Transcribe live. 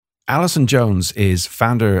Alison Jones is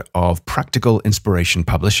founder of Practical Inspiration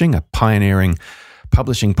Publishing, a pioneering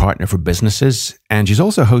publishing partner for businesses. And she's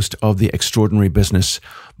also host of the Extraordinary Business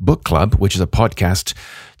Book Club, which is a podcast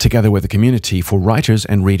together with a community for writers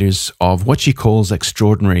and readers of what she calls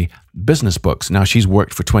extraordinary business books. Now, she's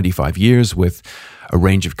worked for 25 years with a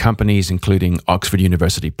range of companies, including Oxford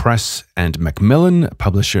University Press and Macmillan, a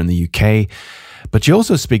publisher in the UK. But she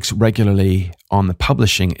also speaks regularly on the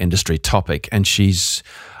publishing industry topic, and she's,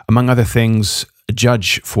 among other things, a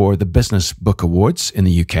judge for the Business Book Awards in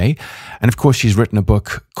the UK. And of course, she's written a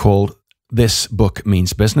book called This Book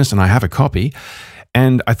Means Business, and I have a copy.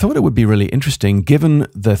 And I thought it would be really interesting, given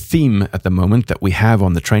the theme at the moment that we have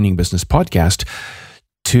on the Training Business podcast,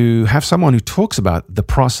 to have someone who talks about the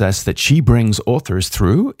process that she brings authors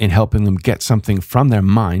through in helping them get something from their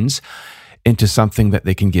minds into something that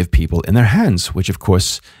they can give people in their hands, which of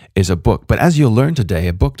course is a book. But as you'll learn today,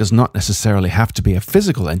 a book does not necessarily have to be a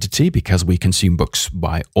physical entity, because we consume books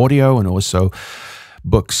by audio and also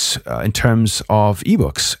books in terms of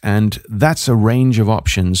ebooks. And that's a range of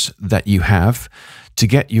options that you have to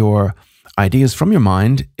get your ideas from your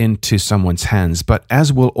mind into someone's hands. But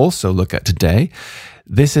as we'll also look at today,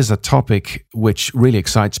 this is a topic which really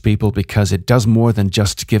excites people because it does more than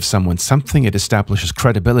just give someone something. It establishes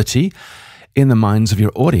credibility in the minds of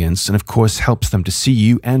your audience, and of course helps them to see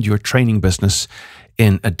you and your training business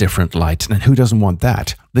in a different light. And who doesn't want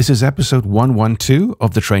that? This is episode 112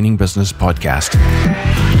 of the Training Business Podcast.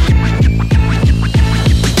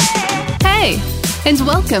 Hey, and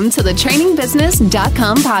welcome to the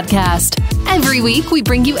trainingbusiness.com podcast. Every week, we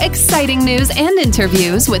bring you exciting news and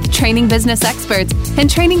interviews with training business experts and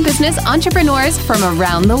training business entrepreneurs from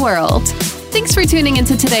around the world. Thanks for tuning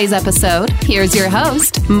into today's episode. Here's your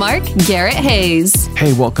host, Mark Garrett Hayes.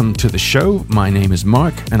 Hey, welcome to the show. My name is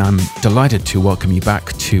Mark, and I'm delighted to welcome you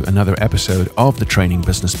back to another episode of the Training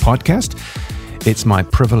Business Podcast. It's my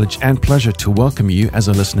privilege and pleasure to welcome you as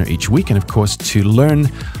a listener each week, and of course, to learn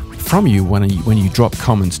from you when you drop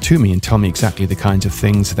comments to me and tell me exactly the kinds of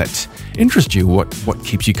things that interest you, what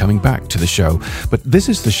keeps you coming back to the show. But this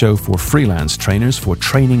is the show for freelance trainers, for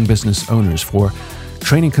training business owners, for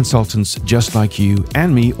training consultants just like you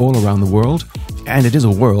and me all around the world. And it is a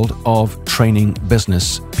world of training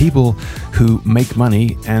business, people who make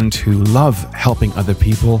money and who love helping other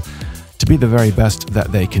people to be the very best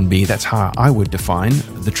that they can be. That's how I would define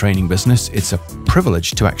the training business. It's a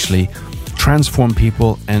privilege to actually transform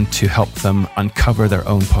people and to help them uncover their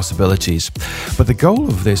own possibilities. But the goal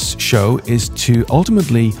of this show is to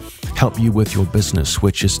ultimately help you with your business,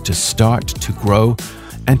 which is to start, to grow,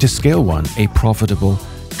 and to scale a profitable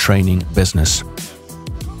training business.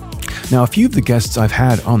 Now, a few of the guests I've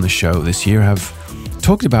had on the show this year have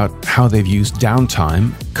talked about how they've used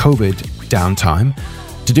downtime, COVID downtime,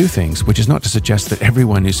 to do things, which is not to suggest that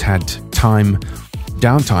everyone who's had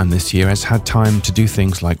downtime this year has had time to do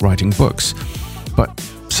things like writing books. But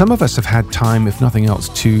some of us have had time, if nothing else,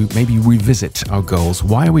 to maybe revisit our goals.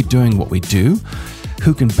 Why are we doing what we do?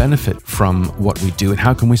 Who can benefit from what we do, and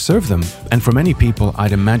how can we serve them? And for many people,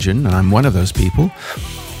 I'd imagine, and I'm one of those people,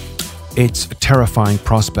 it's a terrifying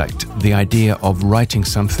prospect, the idea of writing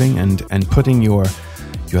something and putting your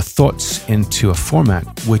thoughts into a format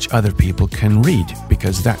which other people can read,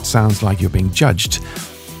 because that sounds like you're being judged.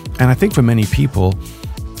 And I think for many people,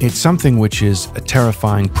 it's something which is a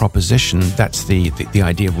terrifying proposition. That's the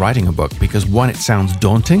idea of writing a book, because one, it sounds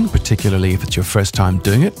daunting, particularly if it's your first time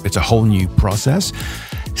doing it. It's a whole new process.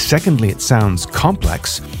 Secondly, it sounds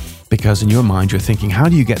complex, because in your mind, you're thinking, how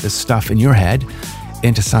do you get this stuff in your head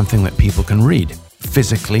into something that people can read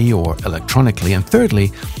physically or electronically? And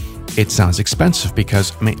thirdly, it sounds expensive,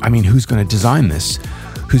 because I mean, who's going to design this?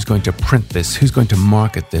 Who's going to print this? Who's going to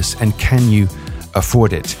market this? And can you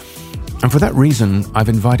afford it? And for that reason, I've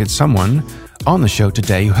invited someone on the show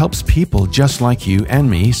today who helps people just like you and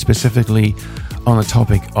me, specifically on the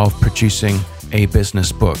topic of producing a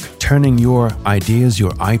business book, turning your ideas,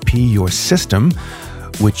 your IP, your system,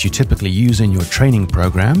 which you typically use in your training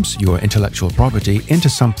programs, your intellectual property, into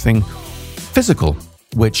something physical,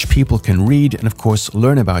 which people can read and, of course,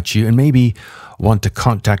 learn about you and maybe want to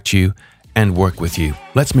contact you and work with you.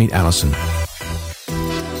 Let's meet Alison.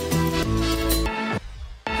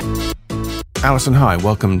 Alison, hi,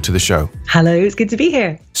 welcome to the show. Hello, it's good to be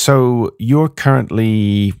here. So you're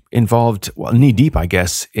currently involved, well, knee-deep, I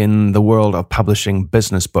guess, in the world of publishing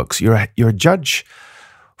business books. You're a judge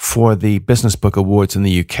for the Business Book Awards in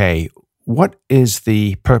the UK. What is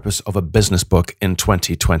the purpose of a business book in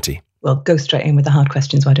 2020? Well, go straight in with the hard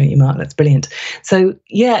questions, why don't you, Mark? That's brilliant. So,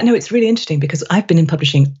 it's really interesting because I've been in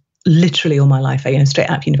publishing literally all my life. Straight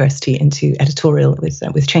out of university into editorial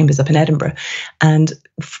with Chambers up in Edinburgh. And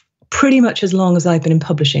pretty much as long as I've been in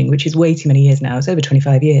publishing, which is way too many years now. It's over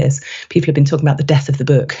 25 years. People have been talking about the death of the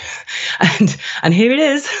book. And here it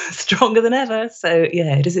is, stronger than ever. So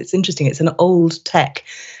yeah, it's interesting. It's an old tech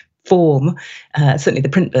form, certainly the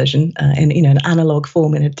print version, in an analog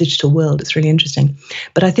form in a digital world. It's really interesting.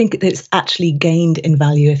 But I think that it's actually gained in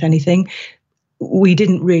value, if anything. We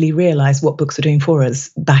didn't really realize what books were doing for us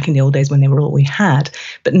back in the old days when they were all we had.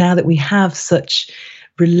 But now that we have such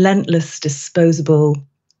relentless, disposable,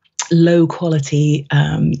 low quality,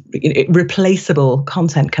 replaceable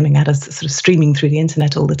content coming at us, sort of streaming through the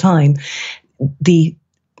internet all the time, the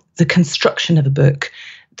construction of a book,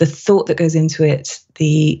 the thought that goes into it,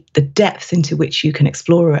 the depth into which you can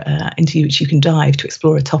explore, into which you can dive to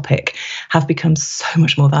explore a topic, have become so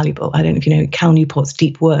much more valuable. I don't know if you know Cal Newport's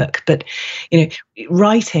deep work, but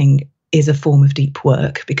writing is a form of deep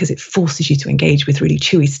work because it forces you to engage with really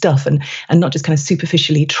chewy stuff and not just kind of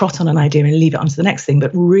superficially trot on an idea and leave it on to the next thing,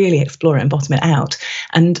 but really explore it and bottom it out.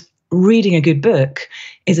 And reading a good book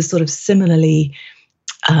is a sort of similarly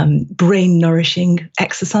brain nourishing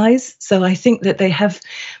exercise. So I think that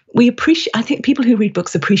I think people who read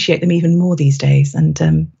books appreciate them even more these days.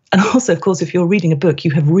 And also, of course, if you're reading a book,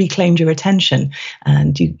 you have reclaimed your attention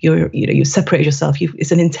and you separated yourself.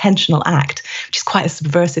 It's an intentional act, which is quite a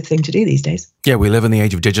subversive thing to do these days. Yeah, we live in the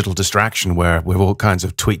age of digital distraction where we have all kinds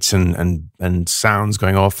of tweets and sounds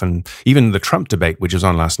going off, and even the Trump debate, which was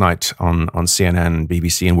on last night on CNN,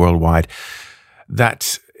 BBC, and worldwide,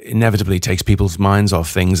 that inevitably takes people's minds off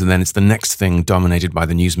things, and then it's the next thing dominated by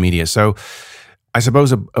the news media. So I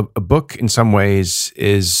suppose a book in some ways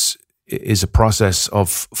is a process of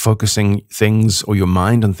focusing things or your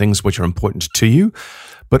mind on things which are important to you.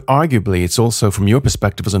 But arguably, it's also, from your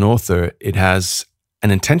perspective as an author, it has an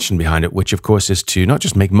intention behind it, which of course is to not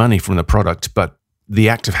just make money from the product, but the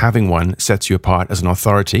act of having one sets you apart as an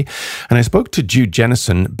authority. And I spoke to Jude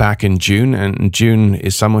Jennison back in June, and June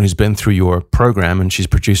is someone who's been through your program, and she's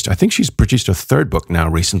produced her third book now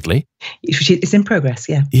recently. It's in progress,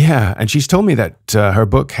 yeah. Yeah, and she's told me that her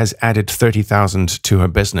book has added 30,000 to her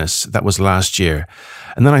business. That was last year.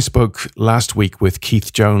 And then I spoke last week with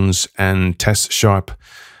Keith Jones and Tess Sharp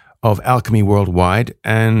of Alchemy Worldwide,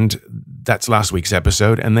 and that's last week's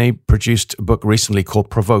episode. And they produced a book recently called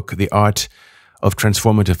Provoke: The Art of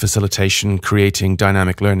Transformative Facilitation, Creating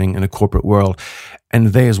Dynamic Learning in a Corporate World. And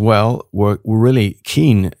they as well were really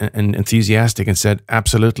keen and enthusiastic and said,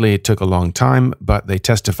 absolutely, it took a long time, but they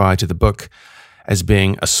testified to the book as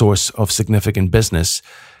being a source of significant business.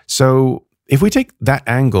 So if we take that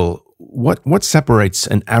angle, what separates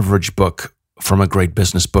an average book from a great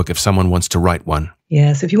business book if someone wants to write one?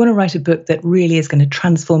 Yeah, so if you want to write a book that really is going to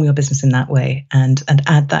transform your business in that way and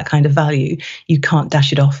add that kind of value, you can't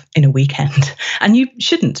dash it off in a weekend. And you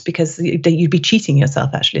shouldn't, because you'd be cheating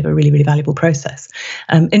yourself actually of a really, really valuable process.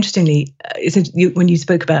 Interestingly, when you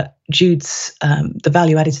spoke about Jude's, the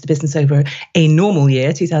value added to the business over a normal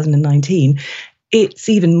year, 2019, it's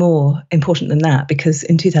even more important than that, because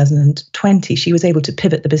in 2020, she was able to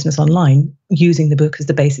pivot the business online using the book as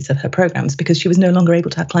the basis of her programs, because she was no longer able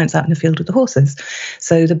to have clients out in the field with the horses.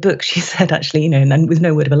 So the book, she said, actually, and with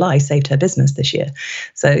no word of a lie, saved her business this year.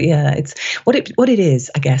 So yeah, it's what it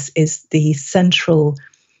is, I guess, is the central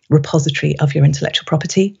repository of your intellectual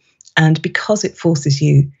property. And because it forces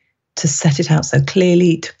you to set it out so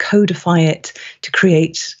clearly, to codify it, to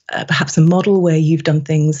create perhaps a model where you've done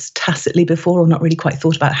things tacitly before or not really quite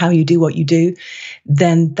thought about how you do what you do,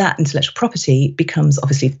 then that intellectual property becomes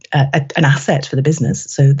obviously an asset for the business.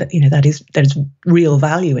 So that there's real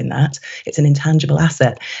value in that. It's an intangible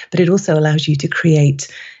asset, but it also allows you to create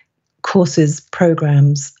courses,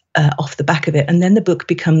 programs off the back of it. And then the book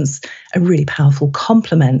becomes a really powerful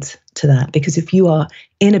complement to that, because if you are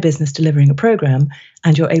in a business delivering a program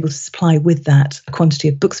and you're able to supply with that a quantity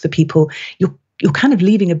of books for people, you're kind of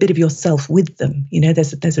leaving a bit of yourself with them.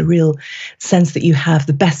 There's a real sense that you have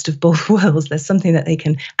the best of both worlds. There's something that they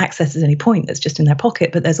can access at any point that's just in their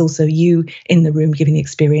pocket, but there's also you in the room giving the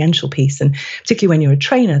experiential piece. And particularly when you're a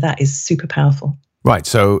trainer, that is super powerful. Right.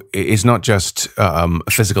 So it's not just a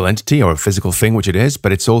physical entity or a physical thing, which it is,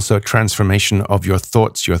 but it's also a transformation of your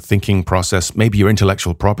thoughts, your thinking process, maybe your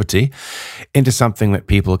intellectual property, into something that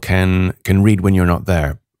people can read when you're not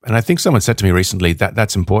there. And I think someone said to me recently that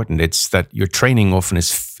that's important. It's that your training often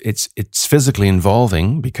is it's physically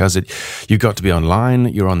involving, because you've got to be online,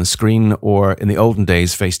 you're on the screen, or in the olden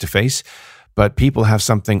days, face to face. But people have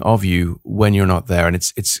something of you when you're not there, and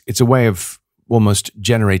it's a way of almost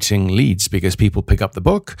generating leads, because people pick up the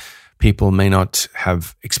book. People may not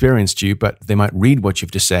have experienced you, but they might read what you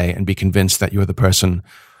have to say and be convinced that you're the person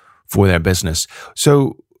for their business.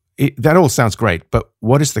 So that all sounds great, but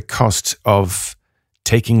what is the cost of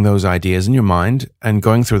taking those ideas in your mind and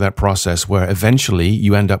going through that process where eventually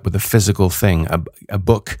you end up with a physical thing, a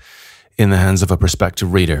book in the hands of a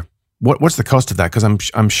prospective reader. What's the cost of that? Because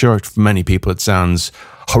I'm sure for many people it sounds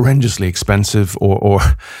horrendously expensive or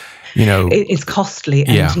it's costly,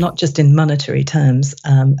 and not just in monetary terms.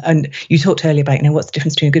 And you talked earlier about, what's the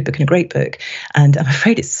difference between a good book and a great book? And I'm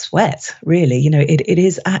afraid it's sweat, really. It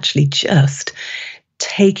is actually just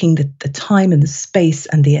taking the time and the space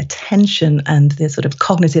and the attention and the sort of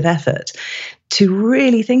cognitive effort to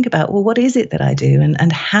really think about, well, what is it that I do,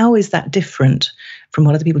 and how is that different from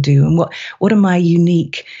what other people do, and what are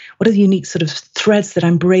the unique sort of threads that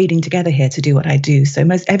I'm braiding together here to do what I do. So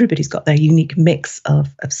most everybody's got their unique mix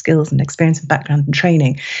of skills and experience and background and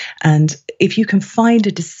training. And if you can find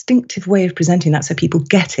a distinctive way of presenting that so people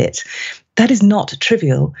get it, that is not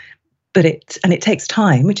trivial. But it takes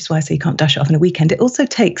time, which is why I say you can't dash it off in a weekend. It also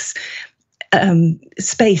takes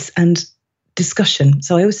space and discussion.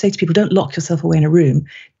 So I always say to people, don't lock yourself away in a room.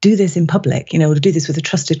 Do this in public, or do this with a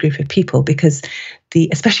trusted group of people, because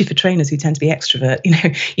especially for trainers who tend to be extrovert,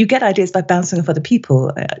 you get ideas by bouncing off other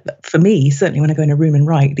people. For me, certainly when I go in a room and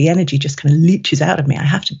write, the energy just kind of leaches out of me. I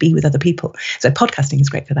have to be with other people. So podcasting is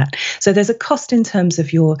great for that. So there's a cost in terms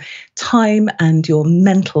of your time and your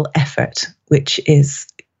mental effort, which is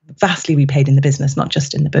vastly repaid in the business, not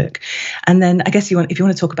just in the book. And then I guess if you want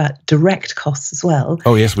to talk about direct costs as well.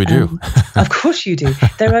 Oh, yes, we do. Of course you do.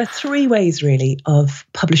 There are 3 ways really of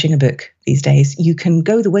publishing a book these days. You can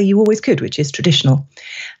go the way you always could, which is traditional.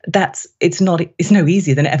 It's no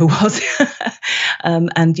easier than it ever was.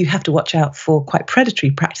 And you have to watch out for quite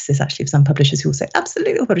predatory practices, actually, of some publishers who will say,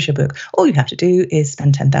 absolutely, we'll publish a book. All you have to do is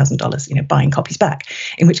spend $10,000, buying copies back,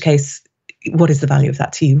 in which case, what is the value of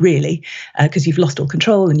that to you, really? Because you've lost all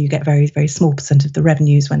control, and you get very, very small % of the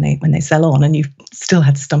revenues when they sell on, and you've still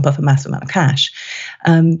had to stump up a massive amount of cash.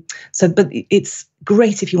 But it's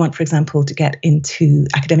great if you want, for example, to get into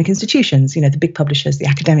academic institutions. The big publishers, the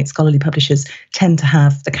academic scholarly publishers, tend to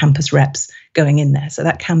have the campus reps going in there, so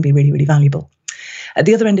that can be really, really valuable. At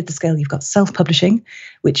the other end of the scale, you've got self-publishing,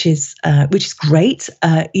 which is great.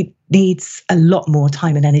 It needs a lot more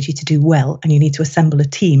time and energy to do well, and you need to assemble a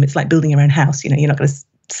team. It's like building your own house. You're not going to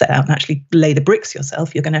set out and actually lay the bricks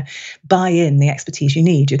yourself. You're going to buy in the expertise you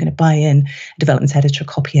need. You're going to buy in a development editor, a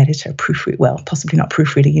copy editor, a proofreader. Well, possibly not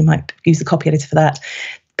proofreader. You might use the copy editor for that.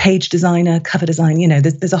 Page designer, cover design,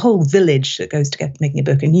 there's a whole village that goes to making a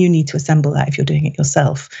book, and you need to assemble that if you're doing it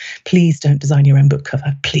yourself. Please don't design your own book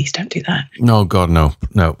cover. Please don't do that. No, God, no.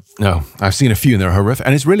 I've seen a few and they're horrific.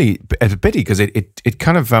 And it's really a pity because it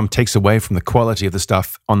kind of takes away from the quality of the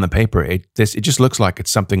stuff on the paper. It just looks like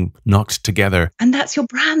it's something knocked together. And that's your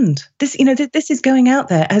brand. This is going out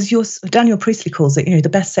there as Daniel Priestley calls it, the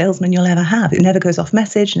best salesman you'll ever have. It never goes off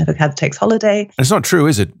message, never takes holiday. And it's not true,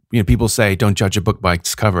 is it? People say don't judge a book by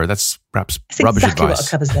its cover. That's perhaps rubbish exactly advice. What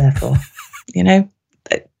a cover's there for,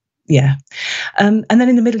 Yeah. And then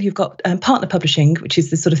in the middle, you've got partner publishing, which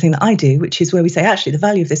is the sort of thing that I do, which is where we say, actually, the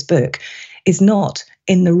value of this book is not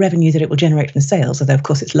in the revenue that it will generate from the sales, although, of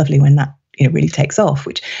course, it's lovely when that really takes off,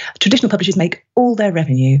 which traditional publishers make all their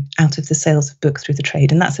revenue out of the sales of books through the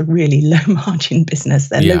trade. And that's a really low margin business.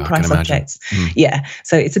 They're low price objects. Yeah.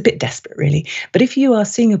 So it's a bit desperate, really. But if you are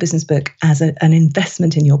seeing your business book as an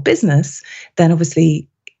investment in your business, then obviously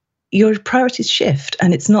your priorities shift,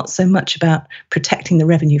 and it's not so much about protecting the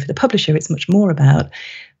revenue for the publisher. It's much more about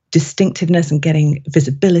distinctiveness and getting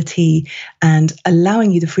visibility and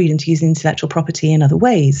allowing you the freedom to use intellectual property in other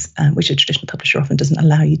ways, which a traditional publisher often doesn't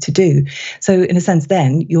allow you to do. So in a sense,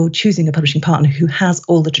 then you're choosing a publishing partner who has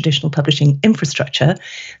all the traditional publishing infrastructure.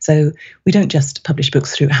 So we don't just publish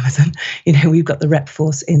books through Amazon. We've got the rep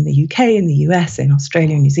force in the UK, in the US, in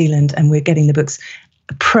Australia, New Zealand, and we're getting the books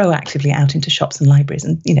proactively out into shops and libraries.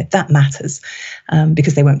 And, that matters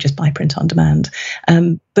because they won't just buy print on demand.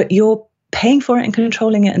 But you're paying for it and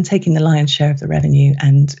controlling it and taking the lion's share of the revenue.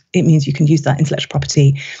 And it means you can use that intellectual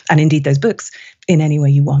property and indeed those books in any way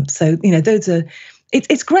you want. So,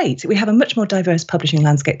 it's great. We have a much more diverse publishing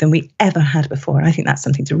landscape than we ever had before. And I think that's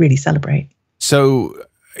something to really celebrate. So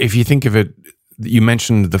if you think of it, you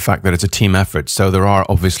mentioned the fact that it's a team effort. So there are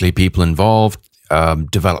obviously people involved.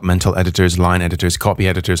 Developmental editors, line editors, copy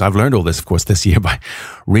editors. I've learned all this, of course, this year by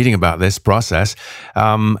reading about this process.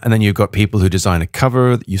 And then you've got people who design a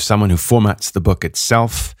cover. You've someone who formats the book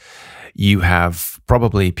itself. You have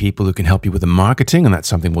probably people who can help you with the marketing, and that's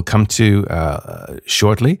something we'll come to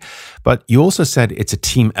shortly. But you also said it's a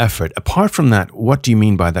team effort. Apart from that, what do you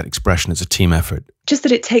mean by that expression, it's a team effort? just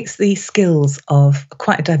that it takes the skills of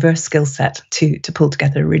quite a diverse skill set to pull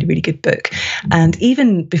together a really, really good book. And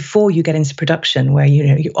even before you get into production, where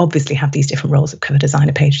you obviously have these different roles of cover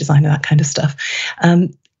designer, page designer, that kind of stuff,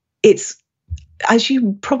 it's, as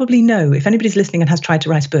you probably know, if anybody's listening and has tried to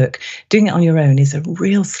write a book, doing it on your own is a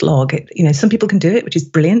real slog. Some people can do it, which is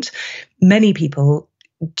brilliant. Many people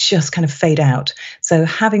just kind of fade out. So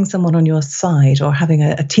having someone on your side, or having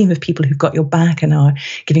a team of people who've got your back and are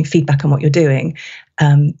giving feedback on what you're doing,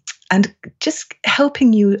 and just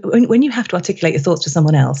helping you when you have to articulate your thoughts to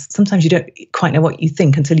someone else, sometimes you don't quite know what you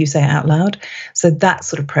think until you say it out loud. So that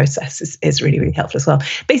sort of process is really, really helpful as well.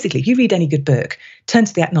 Basically, if you read any good book, turn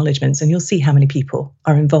to the acknowledgements and you'll see how many people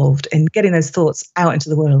are involved in getting those thoughts out into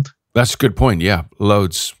the world. That's a good point. Yeah,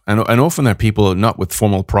 loads. And often there are people not with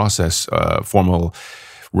formal process, formal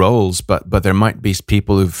roles, but there might be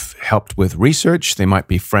people who've helped with research. They might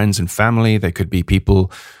be friends and family. They could be people,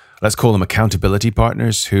 let's call them accountability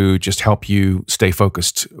partners, who just help you stay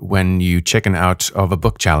focused when you chicken out of a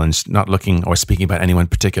book challenge, not looking or speaking about anyone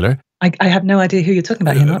particular. I have no idea who you're talking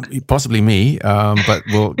about here, Mark. Possibly me, but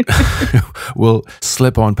we'll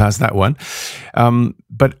slip on past that one.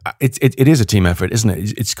 But it is a team effort, isn't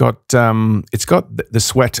it? It's got the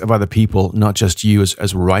sweat of other people, not just you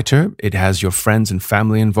as a writer. It has your friends and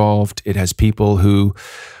family involved. It has people who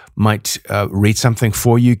might read something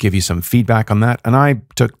for you, give you some feedback on that. And I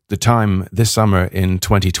took the time this summer in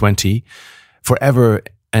 2020, forever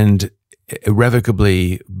and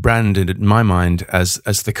irrevocably branded in my mind as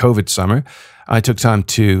the COVID summer. I took time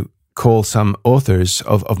to call some authors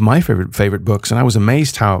of my favorite books, and I was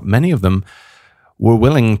amazed how many of them were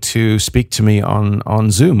willing to speak to me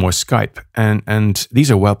on Zoom or Skype. And these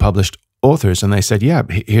are well-published authors, and they said, yeah,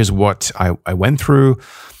 here's what I went through.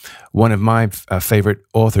 One of my favorite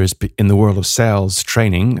authors in the world of sales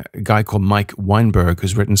training, a guy called Mike Weinberg,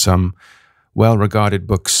 who's written some well-regarded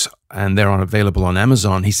books, and they're available on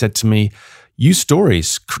Amazon. He said to me, use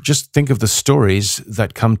stories. Just think of the stories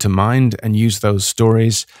that come to mind and use those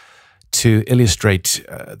stories to illustrate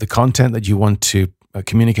the content that you want to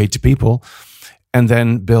communicate to people, and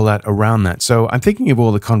then build that around that. So I'm thinking of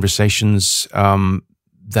all the conversations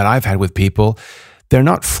that I've had with people. They're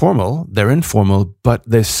not formal, they're informal, but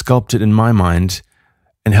they're sculpted in my mind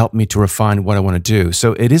and help me to refine what I want to do.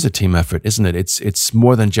 So it is a team effort, isn't it? It's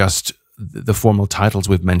more than just the formal titles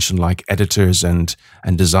we've mentioned, like editors and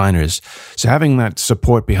designers. So having that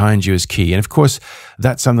support behind you is key. And of course,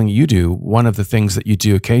 that's something you do. One of the things that you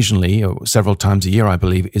do occasionally, or several times a year, I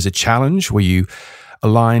believe, is a challenge where you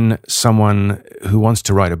align someone who wants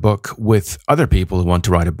to write a book with other people who want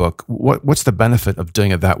to write a book. What's the benefit of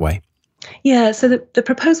doing it that way? Yeah, so the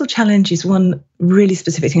proposal challenge is one really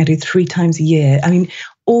specific thing I do 3 times a year. I mean,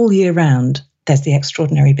 all year round, there's the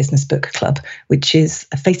Extraordinary Business Book Club, which is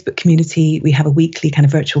a Facebook community. We have a weekly kind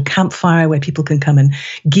of virtual campfire where people can come and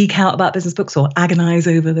geek out about business books or agonize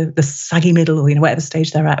over the saggy middle, or whatever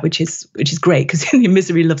stage they're at, which is great, because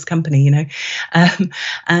misery loves company,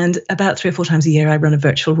 And about 3 or 4 times a year, I run a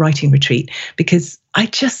virtual writing retreat, because I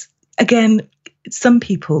just, again, some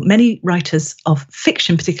people, many writers of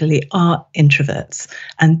fiction particularly, are introverts,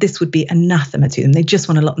 and this would be anathema to them. They just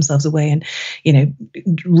want to lock themselves away and,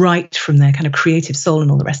 write from their kind of creative soul and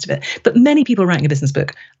all the rest of it. But many people writing a business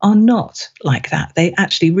book are not like that. They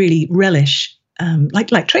actually really relish,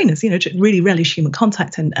 like trainers, really relish human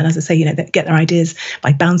contact. And as I say, they get their ideas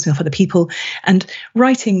by bouncing off other people. And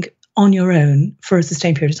writing on your own for a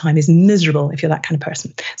sustained period of time is miserable if you're that kind of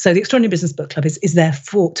person. So the Extraordinary Business Book Club is there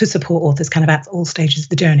to support authors kind of at all stages of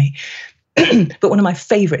the journey. But one of my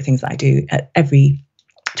favorite things that I do every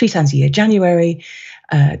 3 times a year, January,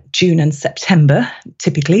 June and September,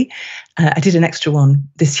 typically. I did an extra one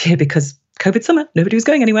this year because COVID summer, nobody was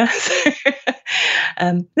going anywhere.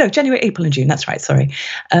 No, January, April and June, that's right, sorry,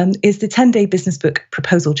 is the 10-day business book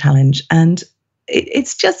proposal challenge. And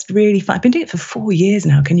it's just really fun. I've been doing it for 4 years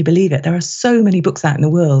now. Can you believe it? There are so many books out in the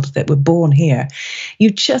world that were born here. You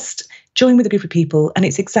just join with a group of people, and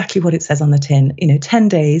it's exactly what it says on the tin. 10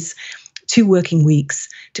 days, 2 working weeks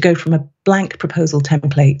to go from a blank proposal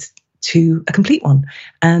template to a complete one.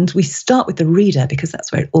 And we start with the reader, because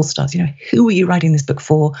that's where it all starts. Who are you writing this book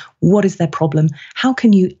for? What is their problem? How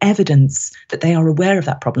can you evidence that they are aware of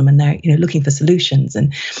that problem and they're, looking for solutions?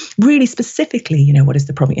 And really specifically, what is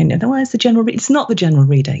the problem? Why is the general reader? It's not the general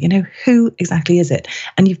reader. Who exactly is it?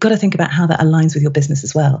 And you've got to think about how that aligns with your business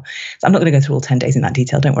as well. So I'm not going to go through all 10 days in that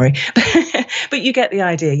detail, don't worry. But you get the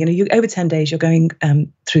idea. You over 10 days, you're going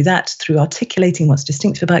through that, through articulating what's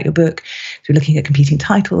distinctive about your book, through looking at competing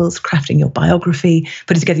titles, crafting your biography,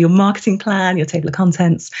 putting together your marketing plan, your table of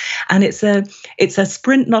contents. And it's a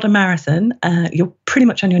sprint, not a marathon. You're pretty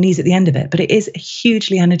much on your knees at the end of it, but it is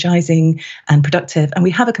hugely energizing and productive. And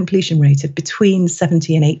we have a completion rate of between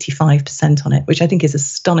 70 and 85% on it, which I think is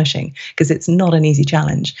astonishing because it's not an easy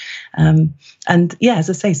challenge. And yeah, as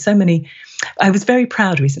I say, I was very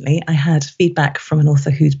proud recently. I had feedback from an author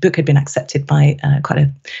whose book had been accepted by quite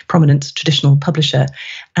a prominent traditional publisher.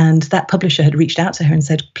 And that publisher had reached out to her and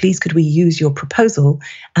said, please, could we use your proposal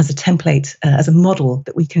as a template, as a model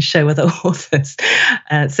that we can show other authors?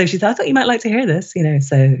 So she said, I thought you might like to hear this,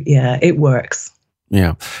 So yeah, it works.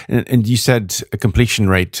 Yeah. And you said a completion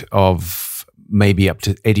rate of maybe up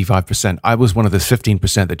to 85%. I was one of the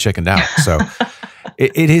 15% that chickened out. So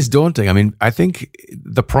it is daunting. I mean, I think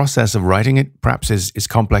the process of writing it perhaps is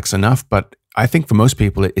complex enough, but I think for most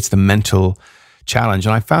people, it's the mental challenge.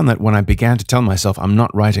 And I found that when I began to tell myself, I'm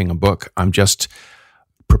not writing a book, I'm just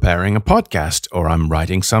preparing a podcast, or I'm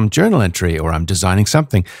writing some journal entry, or I'm designing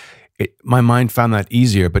something, my mind found that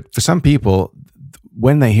easier. But for some people,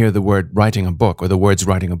 when they hear the word writing a book or the words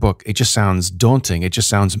writing a book, it just sounds daunting. It just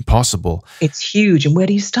sounds impossible. It's huge. And where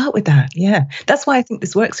do you start with that? Yeah. That's why I think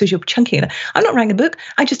this works, because you're chunking it. I'm not writing a book.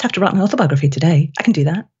 I just have to write my autobiography today. I can do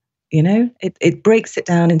that. It breaks it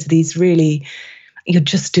down into these really, you're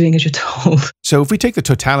just doing as you're told. So if we take the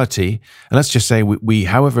totality, and let's just say we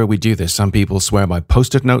however we do this, some people swear by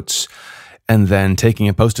Post-it notes, and then taking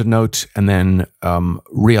a Post-it note and then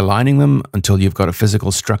realigning them until you've got a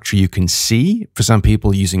physical structure you can see. For some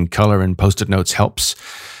people, using color and Post-it notes helps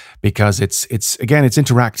because it's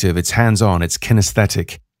interactive, it's hands-on, it's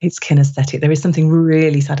kinesthetic. It's kinesthetic. There is something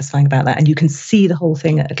really satisfying about that, and you can see the whole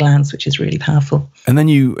thing at a glance, which is really powerful. And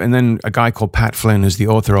then a guy called Pat Flynn, who's the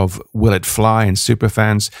author of Will It Fly and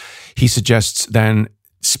Superfans, he suggests then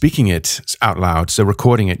speaking it out loud, so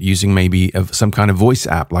recording it using maybe some kind of voice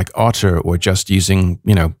app like Otter, or just using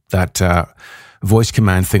that voice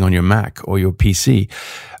command thing on your Mac or your PC.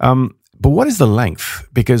 But what is the length?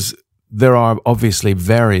 Because there are obviously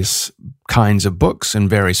various kinds of books and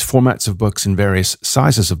various formats of books and various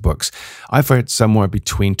sizes of books. I've heard somewhere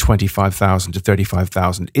between 25,000 to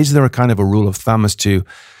 35,000. Is there a kind of a rule of thumb as to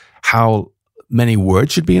how many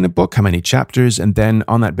words should be in a book, how many chapters, and then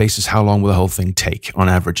on that basis, how long will the whole thing take on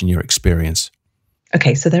average in your experience?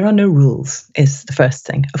 Okay, so there are no rules is the first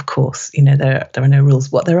thing, of course. There are no rules.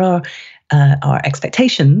 What there are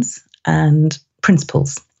expectations and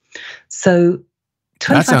principles. So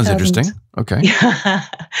 25,000. That sounds interesting. Okay. Yeah,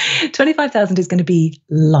 25,000 is going to be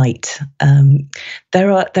light. There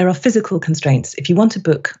are physical constraints. If you want a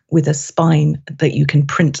book with a spine that you can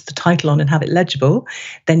print the title on and have it legible,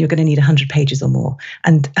 then you're going to need 100 pages or more.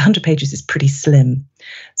 And 100 pages is pretty slim.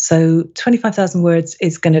 So 25,000 words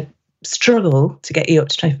is going to struggle to get you up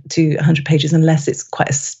to 100 pages unless it's quite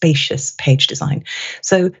a spacious page design.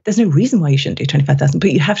 So there's no reason why you shouldn't do 25,000,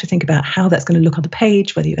 but you have to think about how that's going to look on the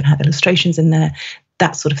page, whether you're going to have illustrations in there,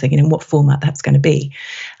 that sort of thing, and in what format that's going to be.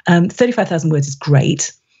 35,000 words is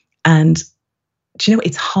great. And do you know,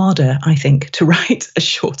 it's harder, I think, to write a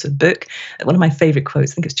shorter book. One of my favorite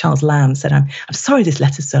quotes, I think it's Charles Lamb, said, I'm sorry this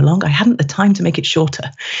letter's so long. I hadn't the time to make it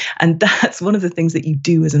shorter. And that's one of the things that you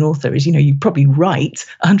do as an author is, you probably write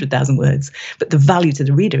 100,000 words, but the value to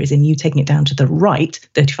the reader is in you taking it down to the right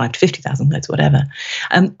 35 to 50,000 words, whatever.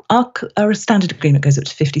 Our standard agreement goes up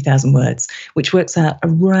to 50,000 words, which works out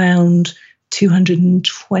around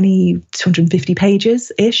 220, 250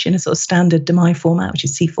 pages-ish in a sort of standard DeMai format, which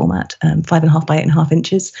is C format, 5.5 by 8.5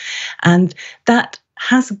 inches. And that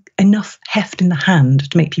has enough heft in the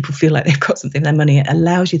hand to make people feel like they've got something for their money. It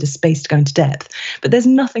allows you the space to go into depth. But there's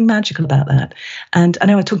nothing magical about that. And I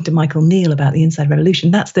know I was talking to Michael Neal about The Inside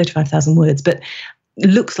Revolution. That's 35,000 words, but it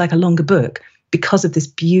looks like a longer book because of this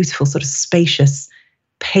beautiful sort of spacious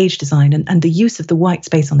page design. And the use of the white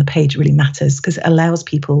space on the page really matters because it allows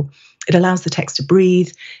the text to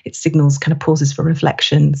breathe. It signals kind of pauses for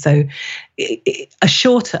reflection. So as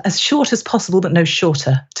short as possible, but no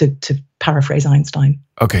shorter, to paraphrase Einstein.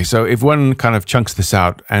 Okay, so if one kind of chunks this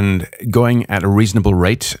out and going at a reasonable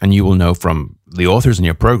rate, and you will know from the authors in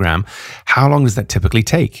your program, how long does that typically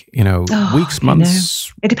take? Weeks,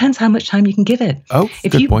 months? It depends how much time you can give it. Oh,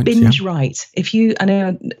 if good you point. binge write, I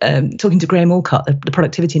know, talking to Graham Allcott, the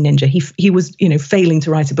productivity ninja, he was, failing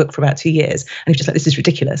to write a book for about 2 years. And he was just like, this is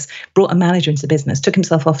ridiculous. Brought a manager into the business, took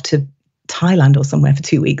himself off to Thailand or somewhere for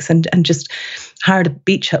 2 weeks and just hired a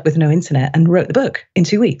beach hut with no internet and wrote the book in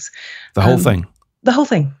 2 weeks. The whole thing? The whole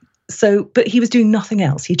thing. So, but he was doing nothing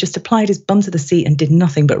else. He just applied his bum to the seat and did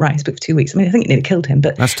nothing but write his book for 2 weeks. I mean, I think it nearly killed him,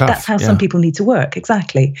 but that's tough. That's how some people need to work.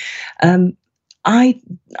 Exactly.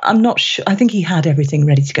 I'm not sure. I think he had everything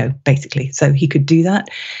ready to go, basically, so he could do that.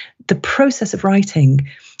 The process of writing,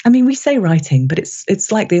 I mean, we say writing, but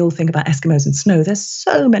it's like the old thing about Eskimos and snow. There's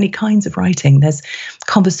so many kinds of writing. There's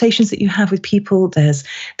conversations that you have with people. There's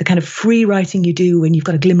the kind of free writing you do when you've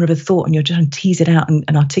got a glimmer of a thought and you're trying to tease it out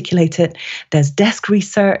and articulate it. There's desk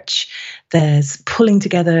research. There's pulling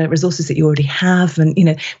together resources that you already have. And,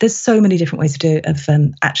 there's so many different ways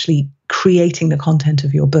of actually creating the content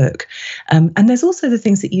of your book. And there's also the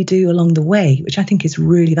things that you do along the way, which I think is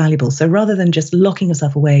really valuable. So rather than just locking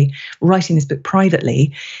yourself away, writing this book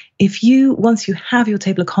privately, once you have your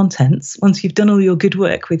table of contents, once you've done all your good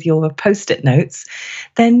work with your Post-it notes,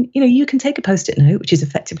 then, you can take a Post-it note, which is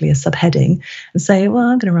effectively a subheading, and say, well,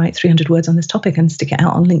 I'm going to write 300 words on this topic and stick it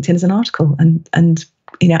out on LinkedIn as an article and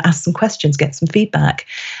ask some questions, get some feedback.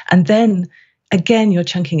 And then again, you're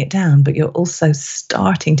chunking it down, but you're also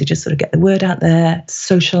starting to just sort of get the word out there,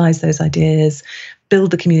 socialize those ideas,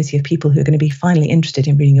 build the community of people who are going to be finally interested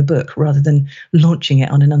in reading your book rather than launching it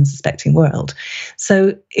on an unsuspecting world.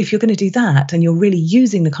 So if you're going to do that and you're really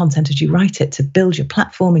using the content as you write it to build your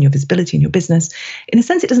platform and your visibility in your business, in a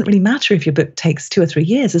sense, it doesn't really matter if your book takes 2 or 3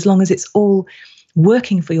 years, as long as it's all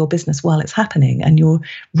working for your business while it's happening and you're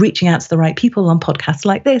reaching out to the right people on podcasts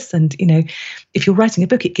like this. And, if you're writing a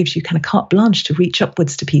book, it gives you kind of carte blanche to reach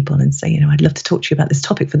upwards to people and say, I'd love to talk to you about this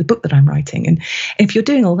topic for the book that I'm writing. And if you're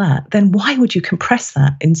doing all that, then why would you compress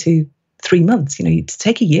that into 3 months, to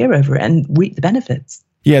take a year over it and reap the benefits?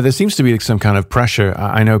 Yeah, there seems to be some kind of pressure.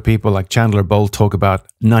 I know people like Chandler Bolt talk about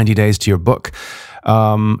 90 days to your book.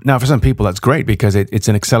 Now, for some people, that's great because it's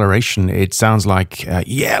an acceleration. It sounds like,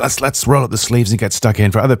 let's roll up the sleeves and get stuck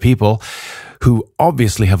in. For other people who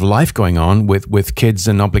obviously have life going on with kids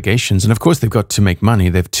and obligations, and of course they've got to make money,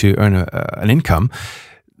 they've to earn an income.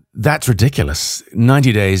 That's ridiculous.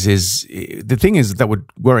 90 days is, the thing is that would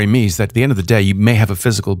worry me is that at the end of the day, you may have a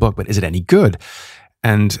physical book, but is it any good?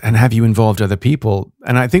 And have you involved other people?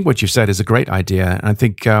 And I think what you said is a great idea. And I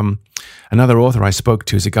think another author I spoke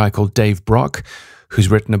to is a guy called Dave Brock, who's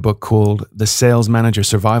written a book called The Sales Manager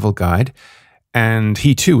Survival Guide. And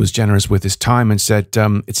he too was generous with his time and said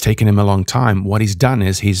it's taken him a long time. What he's done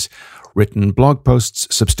is he's written blog posts,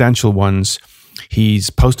 substantial ones. He's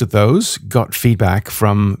posted those, got feedback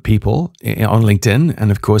from people on LinkedIn. And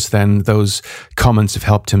of course, then those comments have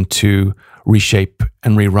helped him to reshape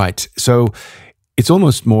and rewrite. So it's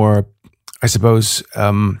almost more, I suppose,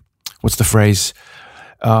 what's the phrase?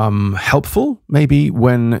 Helpful, maybe,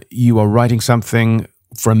 when you are writing something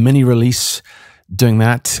for a mini release, doing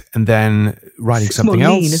that, and then writing something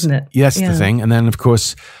else. Lean, isn't it? Yes, the thing. And then, of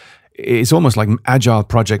course, it's almost like agile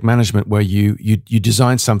project management where you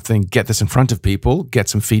design something, get this in front of people, get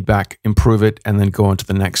some feedback, improve it, and then go on to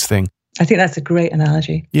the next thing. I think that's a great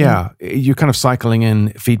analogy. Yeah. You're kind of cycling in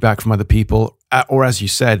feedback from other people, or as you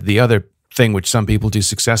said, the other thing which some people do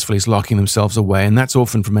successfully is locking themselves away. And that's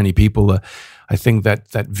often for many people, I think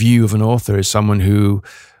that view of an author is someone who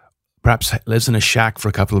perhaps lives in a shack for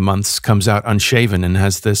a couple of months, comes out unshaven and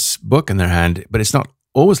has this book in their hand, but it's not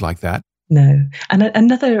always like that. No. And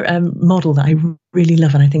another model that I really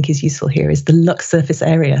love and I think is useful here is the Luck surface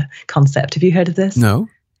area concept. Have you heard of this? No.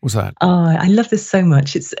 What's that? Oh, I love this so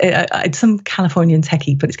much. It's some Californian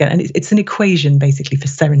techie put it together, and it's an equation basically for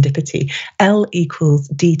serendipity. L equals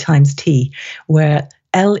D times T, where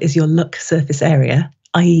L is your luck surface area,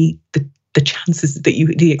 i.e. the chances that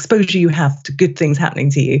the exposure you have to good things happening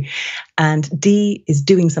to you, and D is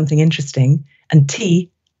doing something interesting, and T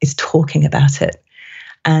is talking about it.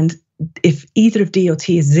 And if either of D or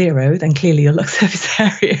T is 0, then clearly your luck surface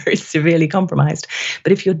area is severely compromised.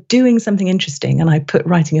 But if you're doing something interesting, and I put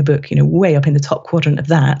writing a book, way up in the top quadrant of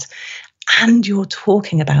that, and you're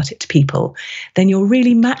talking about it to people, then you're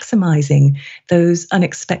really maximizing those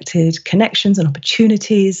unexpected connections and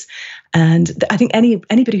opportunities. And I think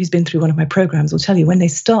anybody who's been through one of my programs will tell you when they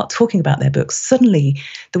start talking about their books, suddenly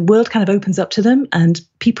the world kind of opens up to them and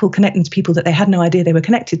people connecting to people that they had no idea they were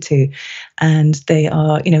connected to. And they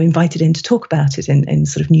are, invited in to talk about it in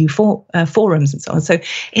sort of new forums and so on. So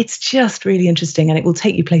it's just really interesting, and it will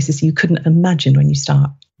take you places you couldn't have imagined when you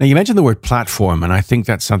start. Now, you mentioned the word platform, and I think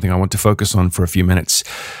that's something I want to focus on for a few minutes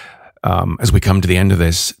as we come to the end of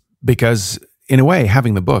this, because in a way,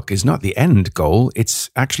 having the book is not the end goal. It's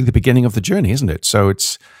actually the beginning of the journey, isn't it? So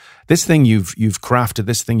it's this thing you've crafted,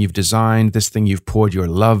 this thing you've designed, this thing you've poured your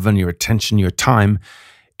love and your attention, your time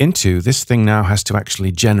into. This thing now has to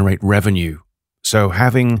actually generate revenue. So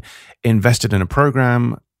having invested in a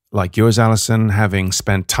program like yours, Alison, having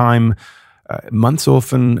spent time, months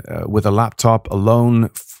often, with a laptop alone,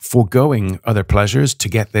 foregoing other pleasures to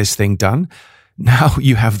get this thing done, now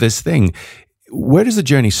you have this thing. where does the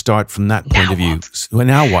journey start from that point of view? Well,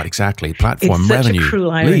 now what exactly? Platform, revenue, It's such a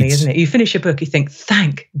cruel irony, isn't it? You finish a book, you think,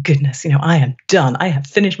 thank goodness, I am done. I have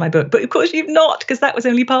finished my book. But of course you've not, because that was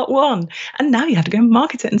only part one. And now you have to go and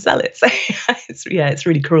market it and sell it. So it's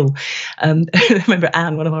really cruel. I remember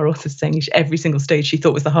Anne, one of our authors, saying every single stage she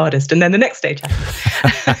thought was the hardest. And then the next stage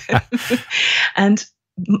happened. And,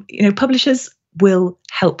 publishers will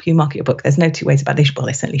help you market your book. There's no two ways about it. Well,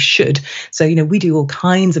 they certainly should. So, we do all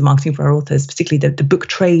kinds of marketing for our authors, particularly the book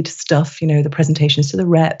trade stuff, the presentations to the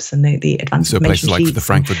reps and the advanced information places like the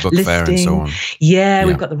Frankfurt Book Fair and so on. Yeah,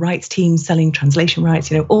 we've got the rights team selling translation rights,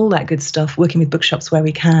 all that good stuff, working with bookshops where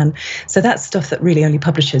we can. So that's stuff that really only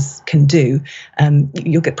publishers can do.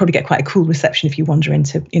 You'll probably get quite a cool reception if you wander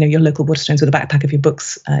into, your local Waterstones with a backpack of your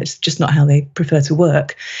books. It's just not how they prefer to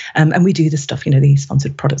work. And we do the stuff, the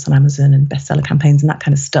sponsored products on Amazon and bestseller campaigns and that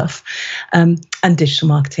kind of stuff, and digital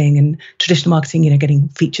marketing and traditional marketing, getting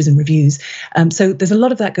features and reviews. So there's a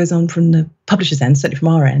lot of that goes on from the publisher's end, certainly from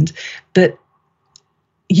our end, but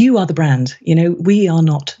you are the brand. We are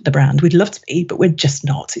not the brand. We'd love to be, but we're just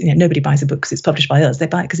not. Nobody buys a book because it's published by us. They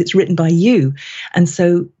buy it because it's written by you. And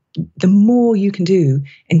so the more you can do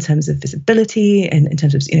in terms of visibility and in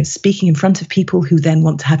terms of speaking in front of people who then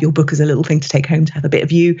want to have your book as a little thing to take home, to have a bit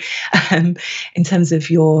of you, in terms of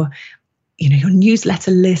your newsletter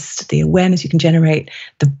list, the awareness you can generate,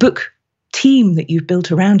 the book team that you've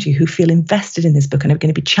built around you who feel invested in this book and are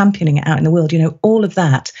going to be championing it out in the world, all of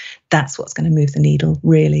that's what's going to move the needle,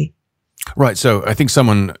 really. Right. So I think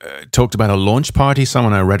someone talked about a launch party.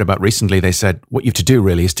 Someone I read about recently, they said what you have to do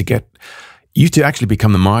really is to get you to actually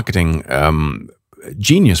become the marketing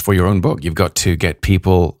genius for your own book. You've got to get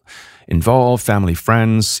people involved, family,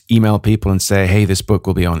 friends, email people and say, hey, this book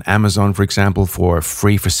will be on Amazon, for example, for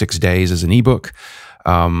free for 6 days as an ebook.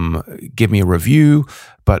 Give me a review.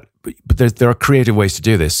 But there are creative ways to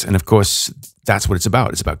do this. And of course, that's what it's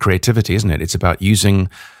about. It's about creativity, isn't it? It's about using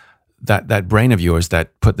that brain of yours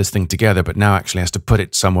that put this thing together, but now actually has to put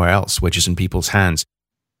it somewhere else, which is in people's hands.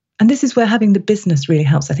 And this is where having the business really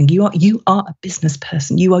helps. I think you are a business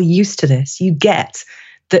person. You are used to this. You get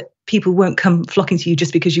that people won't come flocking to you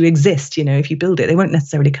just because you exist. If you build it, they won't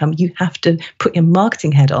necessarily come. You have to put your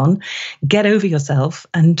marketing head on, get over yourself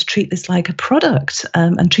and treat this like a product,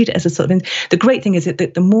 and treat it as a sort of, the great thing is that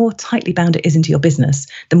the more tightly bound it is into your business,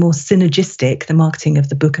 the more synergistic the marketing of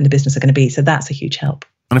the book and the business are going to be. So that's a huge help.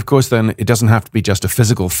 And of course, then it doesn't have to be just a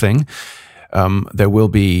physical thing. There will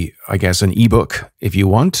be, I guess, an ebook if you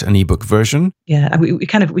want an ebook version. Yeah,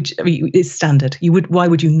 it's standard. Why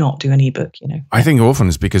would you not do an ebook? I think often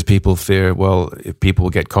it's because people fear, if people will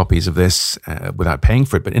get copies of this without paying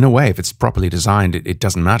for it. But in a way, if it's properly designed, it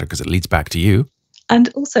doesn't matter because it leads back to you. And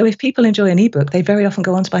also, if people enjoy an ebook, they very often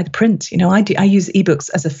go on to buy the print. I use ebooks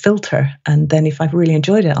as a filter, and then if I've really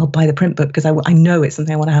enjoyed it, I'll buy the print book because I know it's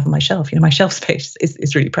something I want to have on my shelf. My shelf space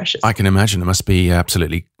is really precious. I can imagine it must be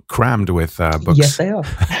absolutely crammed with books. Yes, they are.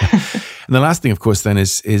 And the last thing, of course, then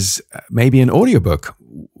is maybe an audiobook,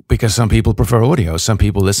 because some people prefer audio. Some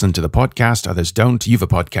people listen to the podcast, others don't. You have a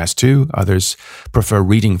podcast too. Others prefer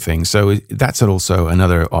reading things. So that's also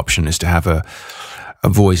another option, is to have a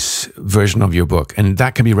voice version of your book. And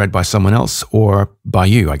that can be read by someone else or by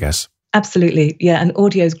you, I guess. Absolutely. Yeah. And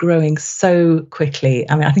audio is growing so quickly.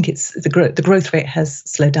 I think it's the growth rate has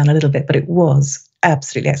slowed down a little bit, but it was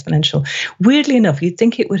absolutely exponential. Weirdly enough, you'd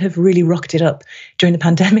think it would have really rocketed up during the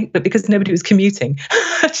pandemic, but because nobody was commuting,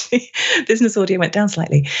 actually, business audio went down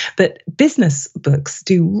slightly. But business books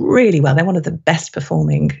do really well. They're one of the best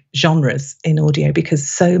performing genres in audio because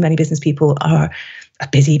so many business people are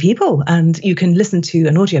busy people, and you can listen to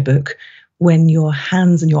an audiobook when your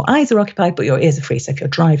hands and your eyes are occupied, but your ears are free. So if you're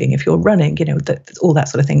driving, if you're running, all that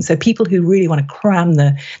sort of thing. So people who really want to cram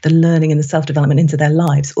the learning and the self-development into their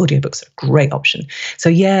lives, audiobooks are a great option. So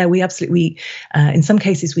yeah, we in some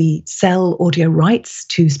cases, we sell audio rights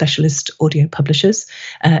to specialist audio publishers.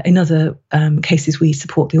 In other cases, we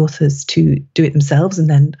support the authors to do it themselves and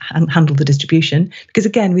then handle the distribution. Because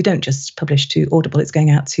again, we don't just publish to Audible. It's going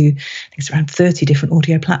out to, I think it's around 30 different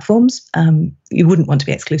audio platforms. You wouldn't want to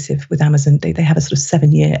be exclusive with Amazon. They have a sort of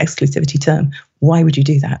 7-year exclusivity term. Why would you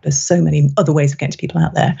do that? There's so many other ways of getting to people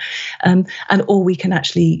out there. Or we can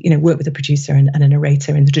actually, work with a producer and a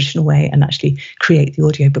narrator in the traditional way and actually create the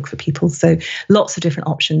audiobook for people. So lots of different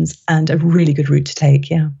options and a really good route to take.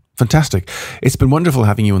 Yeah. Fantastic. It's been wonderful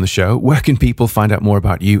having you on the show. Where can people find out more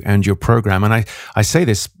about you and your program? And I say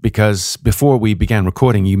this because before we began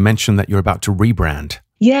recording, you mentioned that you're about to rebrand.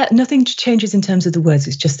 Yeah, nothing changes in terms of the words.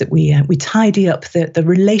 It's just that we tidy up the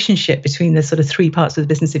relationship between the sort of three parts of the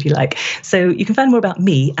business, if you like. So you can find more about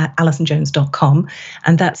me at alisonjones.com,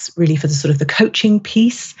 and that's really for the sort of the coaching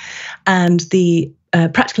piece, and the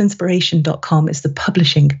practicalinspiration.com is the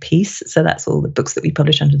publishing piece. So that's all the books that we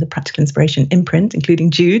publish under the Practical Inspiration imprint,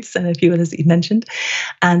 including Jude's and a few others that you mentioned.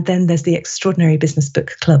 And then there's the Extraordinary Business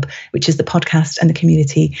Book Club, which is the podcast and the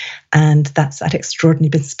community. And that's at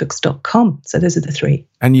extraordinarybusinessbooks.com. So those are the three.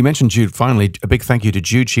 And you mentioned Jude. Finally, a big thank you to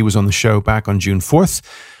Jude. She was on the show back on June 4th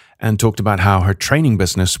and talked about how her training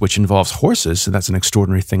business, which involves horses, so that's an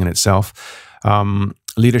extraordinary thing in itself,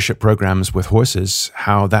 leadership programs with horses,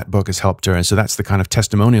 how that book has helped her. And so that's the kind of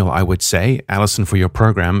testimonial, I would say, Alison, for your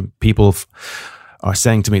program. People are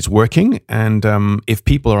saying to me it's working. And if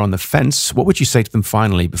people are on the fence, what would you say to them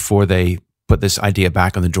finally before they put this idea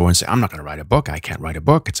back on the drawer and say, I'm not going to write a book. I can't write a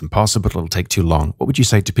book. It's impossible. It'll take too long. What would you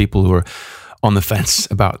say to people who are on the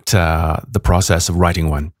fence about the process of writing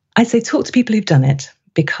one? I'd say talk to people who've done it,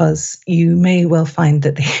 because you may well find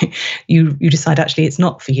that you decide actually it's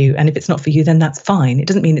not for you. And if it's not for you, then that's fine. It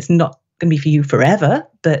doesn't mean it's not going to be for you forever,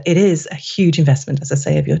 but it is a huge investment, as I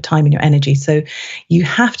say, of your time and your energy. So you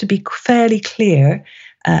have to be fairly clear,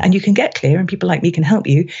 and you can get clear, and people like me can help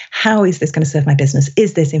you. How is this going to serve my business?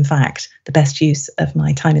 Is this, in fact, the best use of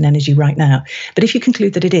my time and energy right now? But if you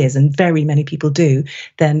conclude that it is, and very many people do,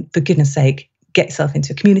 then for goodness sake, get yourself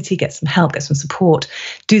into a community, get some help, get some support,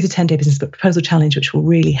 do the 10-day business book proposal challenge, which will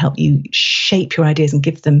really help you shape your ideas and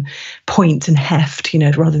give them point and heft,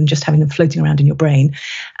 rather than just having them floating around in your brain,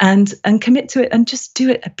 and commit to it and just do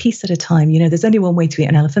it a piece at a time. There's only one way to eat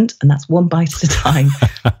an elephant, and that's one bite at a time.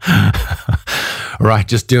 Right,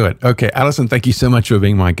 just do it. Okay, Alison, thank you so much for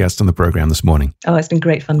being my guest on the program this morning. Oh, it's been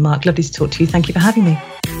great fun, Mark. Lovely to talk to you. Thank you for having me.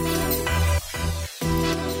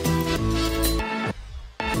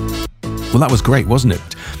 Well, that was great, wasn't it?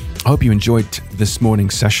 I hope you enjoyed this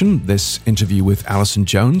morning's session, this interview with Alison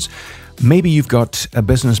Jones. Maybe you've got a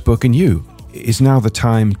business book in you. Is now the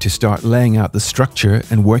time to start laying out the structure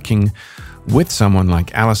and working with someone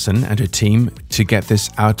like Alison and her team to get this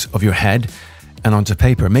out of your head and onto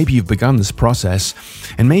paper. Maybe you've begun this process,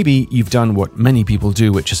 and maybe you've done what many people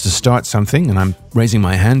do, which is to start something, and I'm raising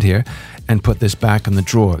my hand here, and put this back in the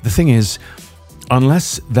drawer. The thing is,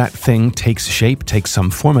 unless that thing takes shape, takes some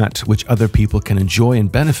format which other people can enjoy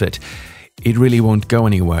and benefit, it really won't go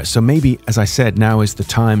anywhere. So maybe, as I said, now is the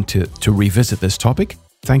time to revisit this topic.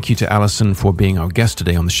 Thank you to Alison for being our guest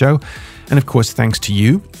today on the show. And of course, thanks to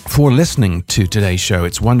you for listening to today's show.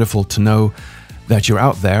 It's wonderful to know that you're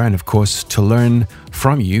out there, and of course, to learn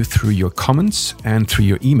from you through your comments and through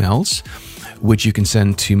your emails, which you can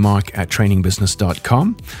send to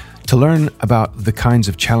mark@trainingbusiness.com. to learn about the kinds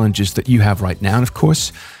of challenges that you have right now. And of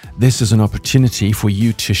course, this is an opportunity for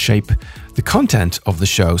you to shape the content of the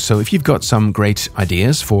show. So if you've got some great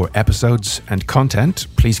ideas for episodes and content,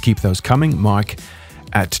 please keep those coming,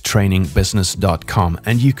 mark@trainingbusiness.com.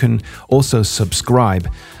 And you can also subscribe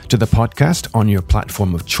to the podcast on your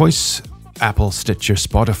platform of choice, Apple, Stitcher,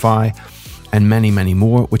 Spotify, and many, many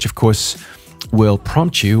more, which of course will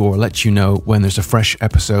prompt you or let you know when there's a fresh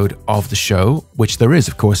episode of the show, which there is,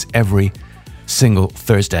 of course, every single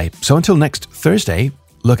Thursday. So until next Thursday,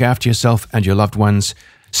 look after yourself and your loved ones.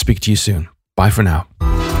 Speak to you soon. Bye for now.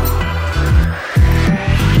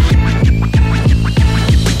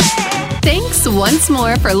 Thanks once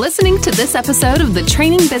more for listening to this episode of the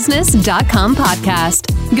trainingbusiness.com podcast.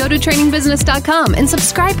 Go to trainingbusiness.com and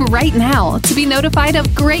subscribe right now to be notified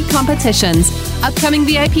of great competitions, upcoming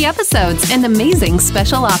VIP episodes, and amazing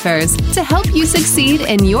special offers to help you succeed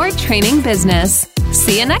in your training business.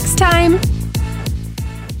 See you next time.